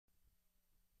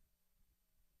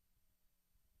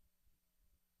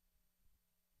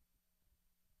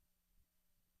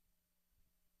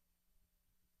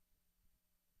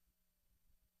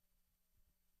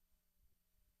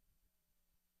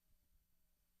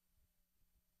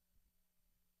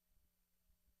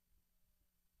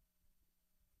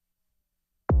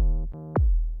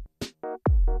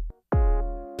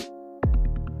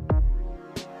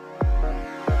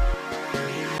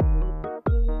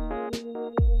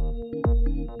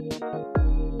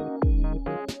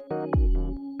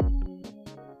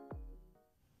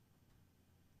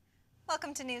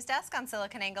Welcome to News Desk on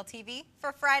SiliconANGLE TV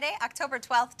for Friday, October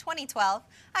 12th, 2012.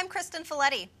 I'm Kristen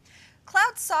Folletti.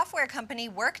 Cloud software company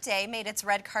Workday made its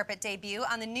red carpet debut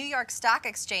on the New York Stock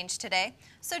Exchange today.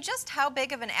 So just how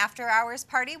big of an after-hours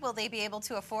party will they be able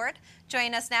to afford?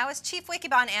 Joining us now is Chief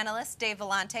Wikibon Analyst Dave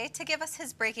Vellante to give us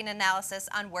his breaking analysis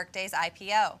on Workday's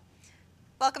IPO.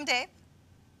 Welcome, Dave.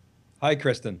 Hi,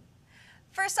 Kristen.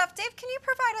 First off, Dave, can you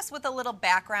provide us with a little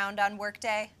background on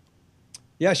Workday?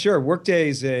 Yeah, sure. Workday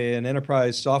is an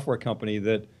enterprise software company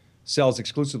that sells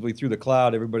exclusively through the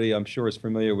cloud. Everybody, I'm sure, is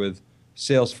familiar with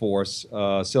Salesforce,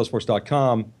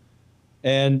 Salesforce.com.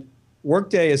 And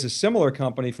Workday is a similar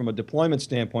company from a deployment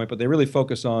standpoint, but they really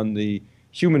focus on the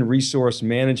human resource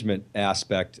management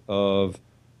aspect of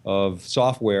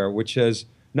software, which has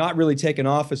not really taken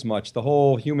off as much. The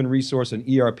whole human resource and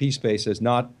ERP space has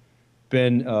not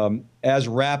been as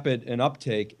rapid an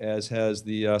uptake as has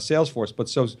the Salesforce. But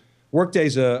so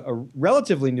Workday's a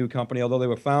relatively new company, although they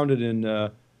were founded in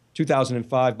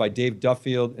 2005 by Dave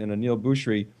Duffield and Anil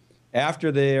Bhusri. After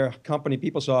their company,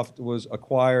 PeopleSoft, was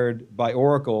acquired by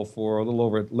Oracle for a little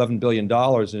over $11 billion in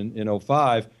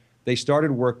 2005, they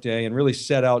started Workday and really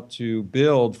set out to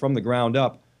build from the ground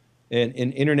up an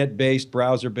internet-based,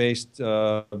 browser-based,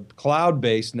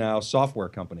 cloud-based now software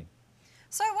company.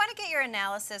 So I want to get your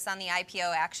analysis on the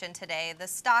IPO action today. The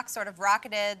stock sort of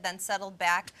rocketed, then settled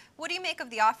back. What do you make of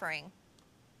the offering?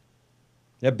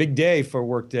 Yeah, big day for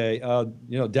Workday.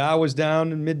 Dow was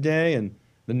down in midday and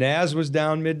the NAS was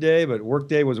down midday, but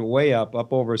Workday was way up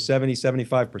over 70,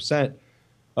 75%.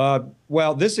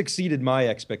 Well, this exceeded my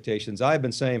expectations. I've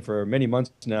been saying for many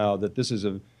months now that this is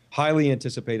a highly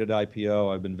anticipated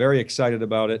IPO. I've been very excited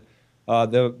about it.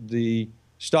 The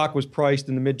stock was priced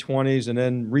in the mid-20s and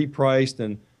then repriced,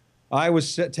 and I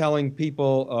was telling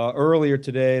people earlier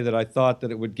today that I thought that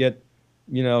it would get,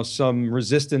 some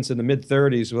resistance in the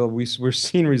mid-30s. Well, we're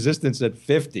seeing resistance at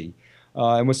 50,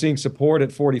 and we're seeing support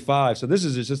at 45. So this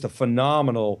is just a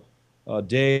phenomenal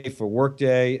day for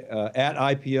Workday. At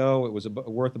IPO, it was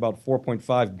worth about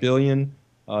 $4.5 billion.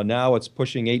 Now it's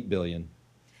pushing $8 billion.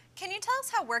 Can you tell us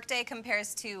how Workday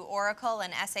compares to Oracle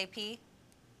and SAP?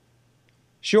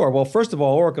 Sure. Well, first of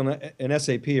all, Oracle and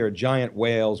SAP are giant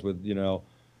whales with,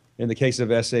 in the case of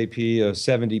SAP, a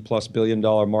 $70+ billion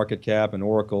market cap, and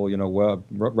Oracle,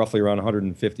 roughly around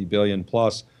 150 billion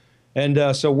plus.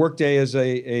 And so Workday is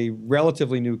a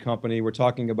relatively new company. We're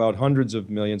talking about hundreds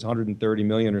of millions, 130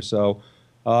 million or so.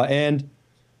 And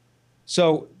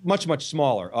so much, much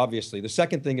smaller, obviously. The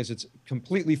second thing is it's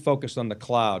completely focused on the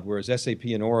cloud, whereas SAP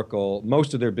and Oracle,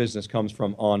 most of their business comes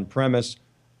from on-premise.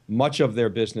 Much of their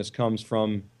business comes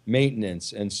from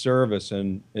maintenance and service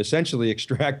and essentially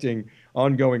extracting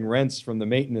ongoing rents from the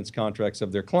maintenance contracts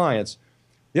of their clients.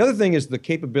 The other thing is the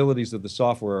capabilities of the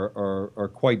software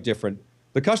are quite different.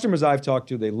 The customers I've talked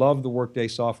to, they love the Workday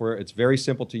software. It's very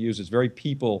simple to use. It's very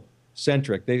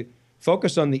people-centric. They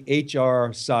focus on the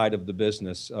HR side of the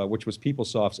business, which was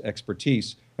PeopleSoft's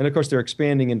expertise. And of course, they're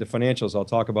expanding into financials. I'll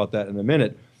talk about that in a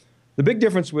minute. The big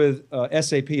difference with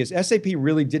SAP is SAP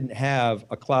really didn't have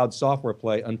a cloud software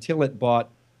play until it bought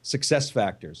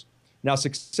SuccessFactors. Now,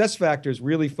 SuccessFactors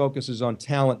really focuses on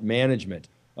talent management,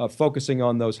 focusing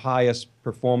on those highest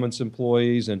performance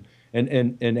employees and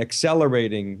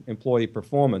accelerating employee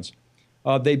performance.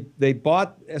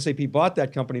 SAP bought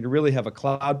that company to really have a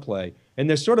cloud play, and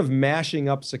they're sort of mashing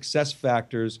up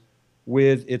SuccessFactors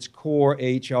with its core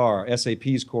HR,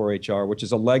 SAP's core HR, which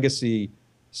is a legacy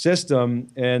system.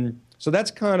 And so that's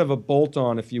kind of a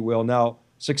bolt-on, if you will. Now,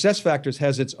 SuccessFactors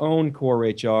has its own core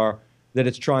HR that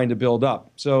it's trying to build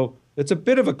up. So it's a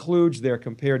bit of a kludge there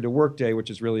compared to Workday, which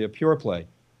is really a pure play.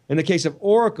 In the case of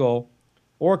Oracle,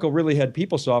 Oracle really had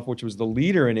PeopleSoft, which was the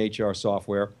leader in HR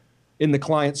software, in the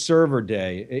client-server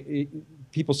day.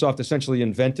 PeopleSoft essentially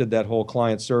invented that whole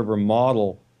client-server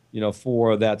model,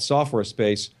 for that software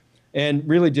space, and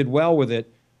really did well with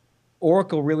it.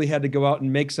 Oracle really had to go out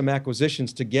and make some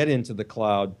acquisitions to get into the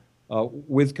cloud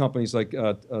with companies like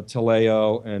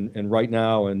Taleo and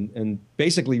RightNow and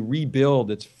basically rebuild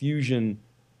its Fusion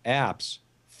apps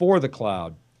for the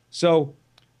cloud. So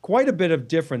quite a bit of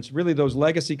difference. Really, those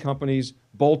legacy companies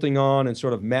bolting on and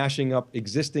sort of mashing up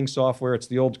existing software. It's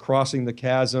the old crossing the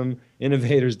chasm,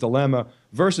 innovator's dilemma,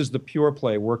 versus the pure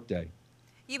play Workday.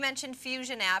 You mentioned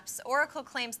Fusion apps. Oracle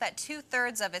claims that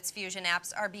 2/3 of its Fusion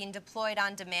apps are being deployed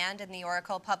on demand in the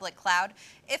Oracle public cloud.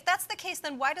 If that's the case,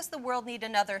 then why does the world need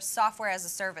another software as a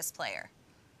service player?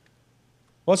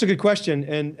 Well, that's a good question.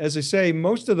 And as I say,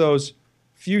 most of those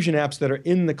Fusion apps that are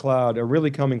in the cloud are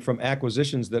really coming from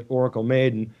acquisitions that Oracle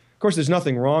made. And of course, there's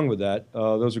nothing wrong with that.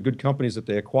 Those are good companies that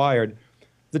they acquired.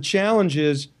 The challenge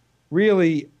is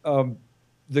really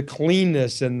the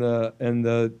cleanness and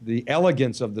the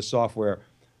elegance of the software.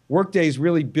 Workday is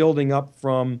really building up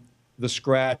from the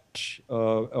scratch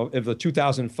of the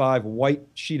 2005 white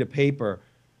sheet of paper,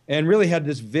 and really had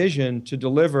this vision to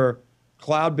deliver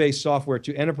cloud-based software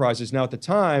to enterprises. Now, at the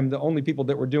time, the only people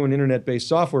that were doing internet-based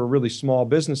software were really small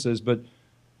businesses. But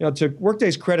to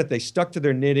Workday's credit, they stuck to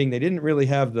their knitting. They didn't really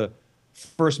have the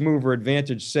first mover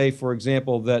advantage, say, for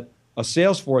example, that a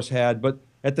Salesforce had. But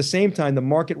at the same time, the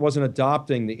market wasn't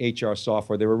adopting the HR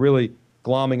software. They were really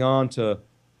glomming on to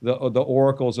the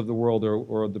Oracles of the world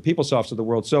or the PeopleSofts of the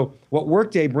world. So what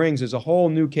Workday brings is a whole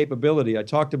new capability. I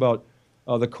talked about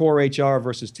the core HR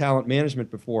versus talent management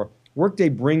before. Workday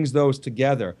brings those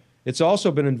together. It's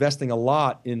also been investing a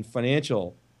lot in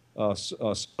financial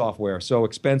software, so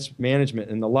expense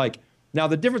management and the like. Now,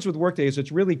 the difference with Workday is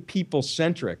it's really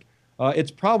people-centric.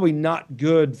 It's probably not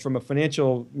good from a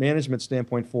financial management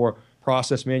standpoint for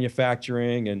process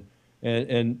manufacturing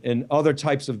and other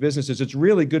types of businesses. It's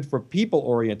really good for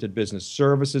people-oriented business,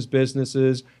 services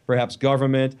businesses, perhaps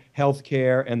government,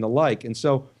 healthcare, and the like. And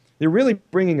so they're really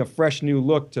bringing a fresh new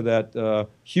look to that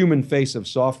human face of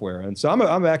software. And so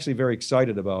I'm actually very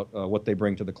excited about what they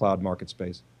bring to the cloud market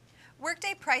space.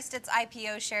 Workday priced its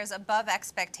IPO shares above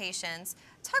expectations.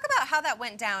 Talk about how that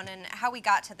went down and how we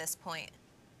got to this point.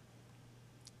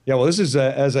 Yeah, well, this is,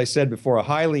 as I said before, a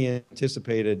highly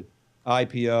anticipated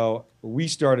IPO. We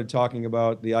started talking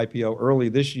about the IPO early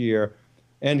this year,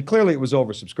 and clearly it was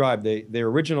oversubscribed. Their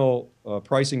original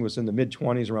pricing was in the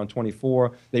mid-20s, around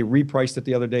 24. They repriced it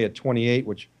the other day at 28,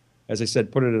 which, as I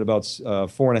said, put it at about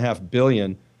 $4.5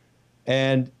 billion.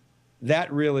 And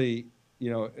that really,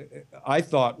 I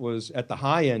thought was at the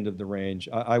high end of the range.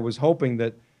 I was hoping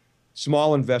that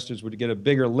small investors would get a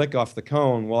bigger lick off the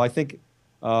cone. Well, I think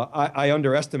I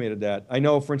underestimated that. I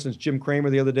know, for instance, Jim Cramer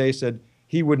the other day said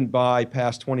he wouldn't buy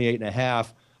past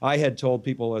 28.5. I had told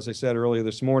people, as I said earlier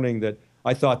this morning, that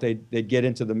I thought they'd get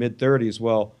into the mid-30s.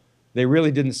 Well, they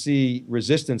really didn't see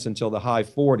resistance until the high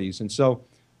 40s. And so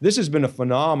this has been a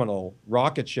phenomenal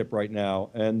rocket ship right now.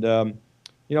 And,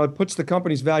 it puts the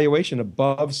company's valuation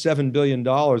above $7 billion,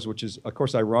 which is, of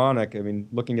course, ironic. I mean,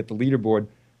 looking at the leaderboard,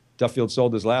 Duffield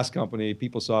sold his last company,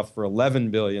 PeopleSoft, for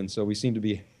 $11 billion. So we seem to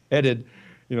be headed,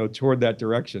 toward that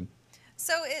direction.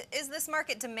 So is this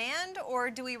market demand, or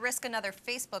do we risk another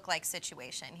Facebook-like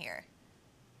situation here?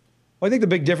 Well, I think the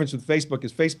big difference with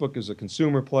Facebook is a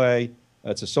consumer play.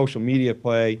 It's a social media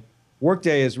play.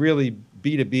 Workday is really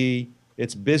B2B.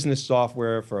 It's business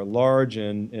software for large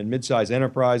and mid-sized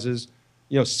enterprises,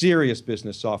 serious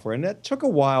business software. And that took a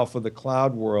while for the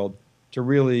cloud world to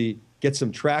really get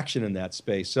some traction in that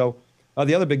space. So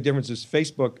the other big difference is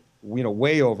Facebook,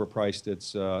 way overpriced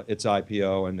its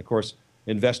IPO. And of course,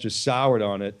 investors soured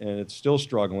on it, and it's still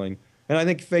struggling. And I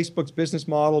think Facebook's business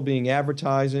model, being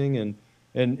advertising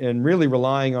and really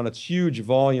relying on its huge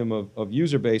volume of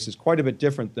user base, is quite a bit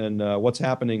different than what's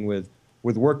happening with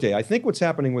Workday. I think what's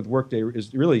happening with Workday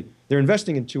is really they're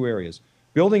investing in two areas: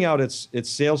 building out its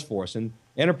sales force, and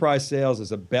enterprise sales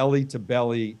is a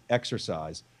belly-to-belly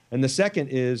exercise. And the second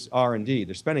is R&D.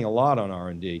 They're spending a lot on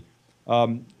R&D.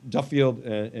 Duffield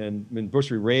and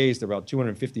Bushry raised about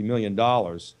 $250 million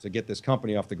to get this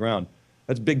company off the ground.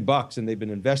 That's big bucks, and they've been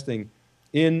investing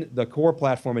in the core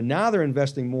platform, and now they're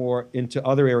investing more into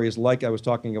other areas like I was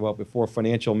talking about before,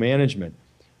 financial management.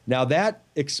 Now that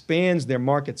expands their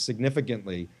market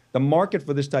significantly. The market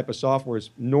for this type of software is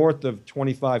north of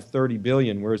 25, 30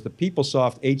 billion, whereas the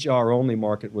PeopleSoft HR only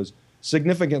market was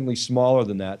significantly smaller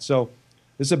than that. So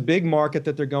this is a big market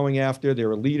that they're going after.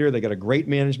 They're a leader. They got a great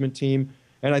management team.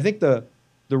 And I think the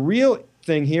real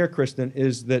thing here, Kristen,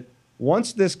 is that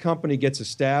once this company gets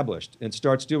established and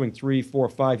starts doing 3, 4,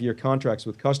 5-year contracts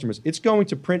with customers, it's going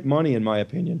to print money, in my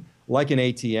opinion, like an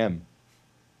ATM.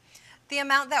 The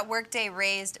amount that Workday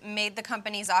raised made the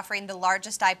company's offering the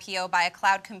largest IPO by a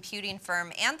cloud computing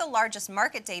firm and the largest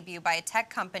market debut by a tech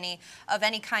company of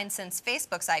any kind since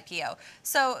Facebook's IPO.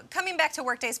 So coming back to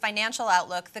Workday's financial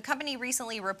outlook, the company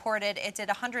recently reported it did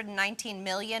 $119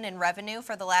 million in revenue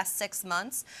for the last 6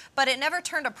 months, but it never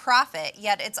turned a profit,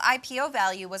 yet its IPO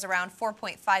value was around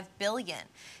 $4.5 billion.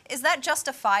 Is that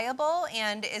justifiable,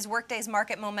 and is Workday's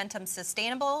market momentum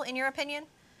sustainable, in your opinion?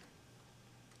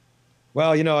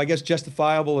 Well, I guess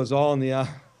justifiable is all in the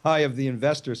eye of the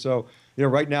investor. So,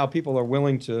 right now people are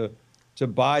willing to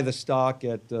buy the stock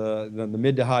at the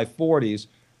mid to high 40s.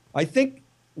 I think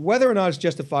whether or not it's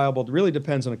justifiable really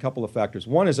depends on a couple of factors.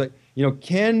 One is,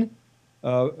 can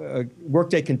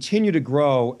Workday continue to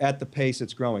grow at the pace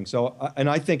it's growing? So, and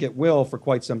I think it will for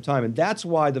quite some time. And that's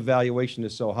why the valuation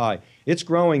is so high. It's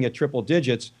growing at triple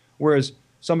digits, whereas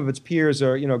some of its peers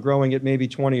are, growing at maybe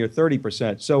 20 or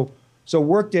 30%. So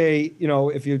Workday,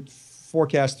 if you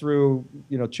forecast through,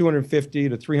 250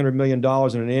 to $300 million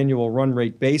on an annual run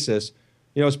rate basis,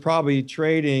 is probably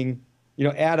trading,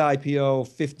 at IPO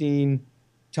 15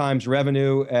 times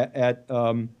revenue at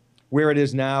where it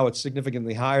is now. It's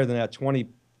significantly higher than that 20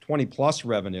 plus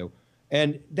revenue.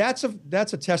 And that's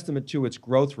a testament to its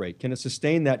growth rate. Can it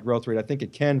sustain that growth rate? I think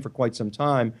it can for quite some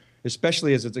time,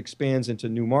 especially as it expands into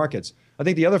new markets. I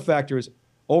think the other factor is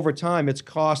over time, its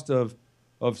cost of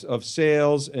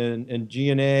sales and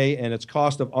G&A and its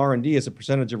cost of R&D as a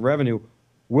percentage of revenue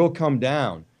will come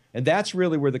down. And that's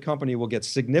really where the company will get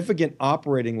significant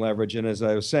operating leverage. And as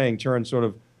I was saying, turn sort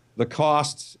of the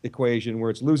costs equation where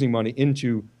it's losing money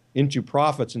into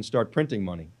profits and start printing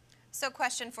money. So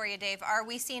question for you, Dave. Are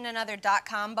we seeing another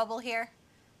dot-com bubble here?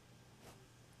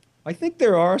 I think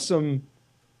there are some,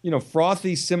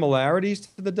 frothy similarities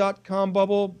to the dot-com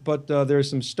bubble, but there's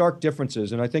some stark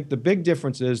differences. And I think the big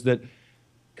difference is that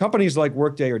companies like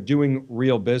Workday are doing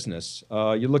real business.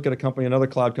 You look at another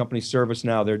cloud company,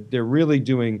 ServiceNow, they're really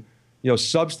doing,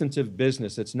 substantive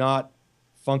business. It's not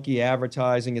funky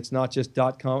advertising. It's not just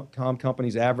dot-com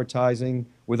companies advertising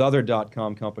with other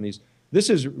dot-com companies. This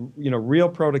is, real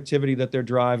productivity that they're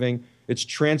driving. It's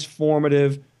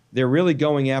transformative. They're really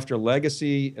going after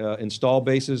legacy install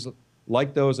bases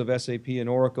like those of SAP and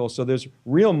Oracle. So there's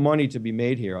real money to be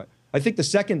made here. I think the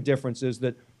second difference is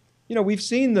that, we've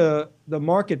seen the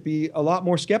market be a lot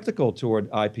more skeptical toward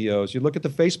IPOs. You look at the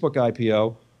Facebook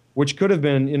IPO, which could have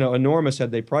been, enormous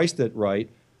had they priced it right.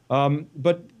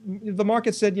 But the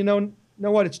market said, you know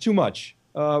what, it's too much,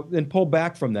 and pulled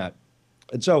back from that.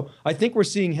 And so I think we're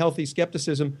seeing healthy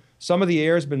skepticism. Some of the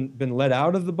air has been let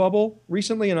out of the bubble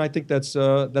recently, and I think that's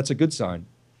a good sign.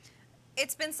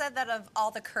 It's been said that of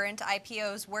all the current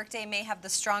IPOs, Workday may have the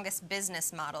strongest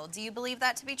business model. Do you believe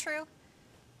that to be true?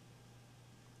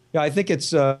 Yeah, I think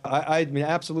it's, I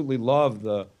absolutely love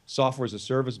the software as a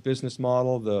service business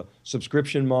model, the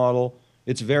subscription model.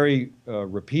 It's very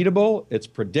repeatable, it's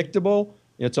predictable.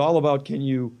 It's all about can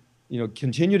you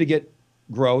continue to get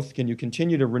growth, can you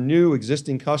continue to renew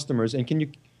existing customers, and can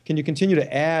you continue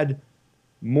to add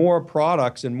more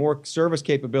products and more service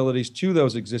capabilities to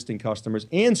those existing customers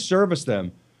and service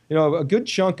them. A good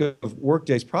chunk of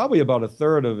Workday's, probably about a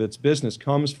third of its business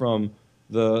comes from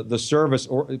the service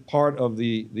or part of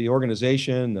the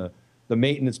organization, the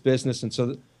maintenance business. And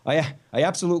so I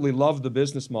absolutely love the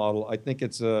business model. I think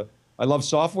I love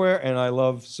software, and I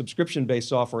love subscription-based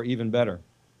software even better.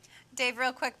 Dave,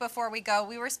 real quick before we go,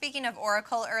 we were speaking of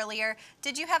Oracle earlier.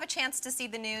 Did you have a chance to see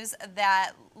the news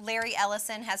that Larry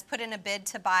Ellison has put in a bid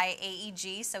to buy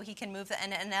AEG so he can move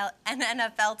an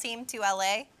NFL team to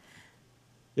LA?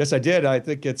 Yes, I did. I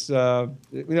think it's,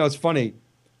 it's funny.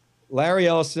 Larry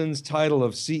Ellison's title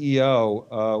of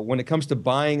CEO, when it comes to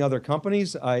buying other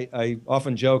companies, I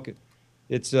often joke,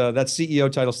 it's that CEO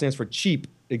title stands for Chief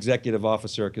Executive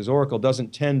Officer, because Oracle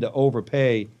doesn't tend to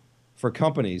overpay for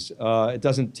companies. It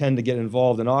doesn't tend to get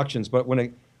involved in auctions. But when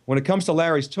it comes to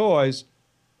Larry's toys,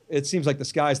 it seems like the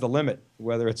sky's the limit,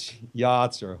 whether it's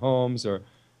yachts or homes or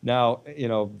now,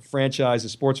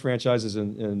 franchises, sports franchises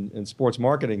and sports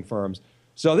marketing firms.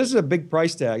 So this is a big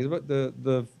price tag.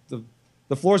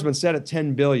 The floor's been set at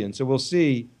 $10 billion. So we'll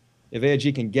see if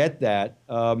AIG can get that.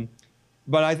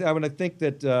 But I would think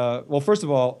that, well, first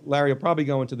of all, Larry will probably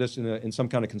go into this in some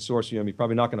kind of consortium. He's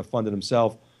probably not going to fund it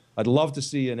himself. I'd love to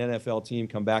see an NFL team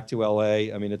come back to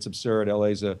LA. I mean, it's absurd.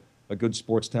 LA's a good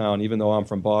sports town. Even though I'm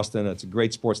from Boston, it's a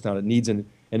great sports town. It needs an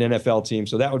NFL team.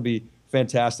 So that would be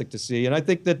fantastic to see. And I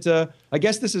think that, I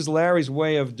guess this is Larry's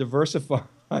way of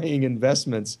diversifying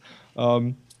investments.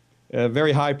 A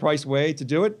very high price way to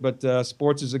do it, but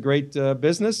sports is a great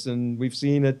business, and we've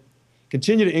seen it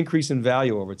continue to increase in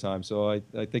value over time. So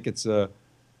I think it's a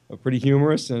pretty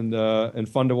humorous and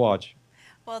fun to watch.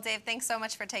 Well, Dave, thanks so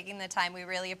much for taking the time. We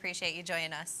really appreciate you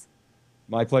joining us.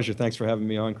 My pleasure. Thanks for having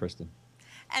me on, Kristen.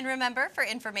 And remember, for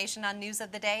information on news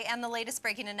of the day and the latest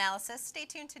breaking analysis, stay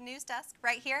tuned to News Desk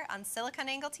right here on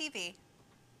SiliconANGLE TV.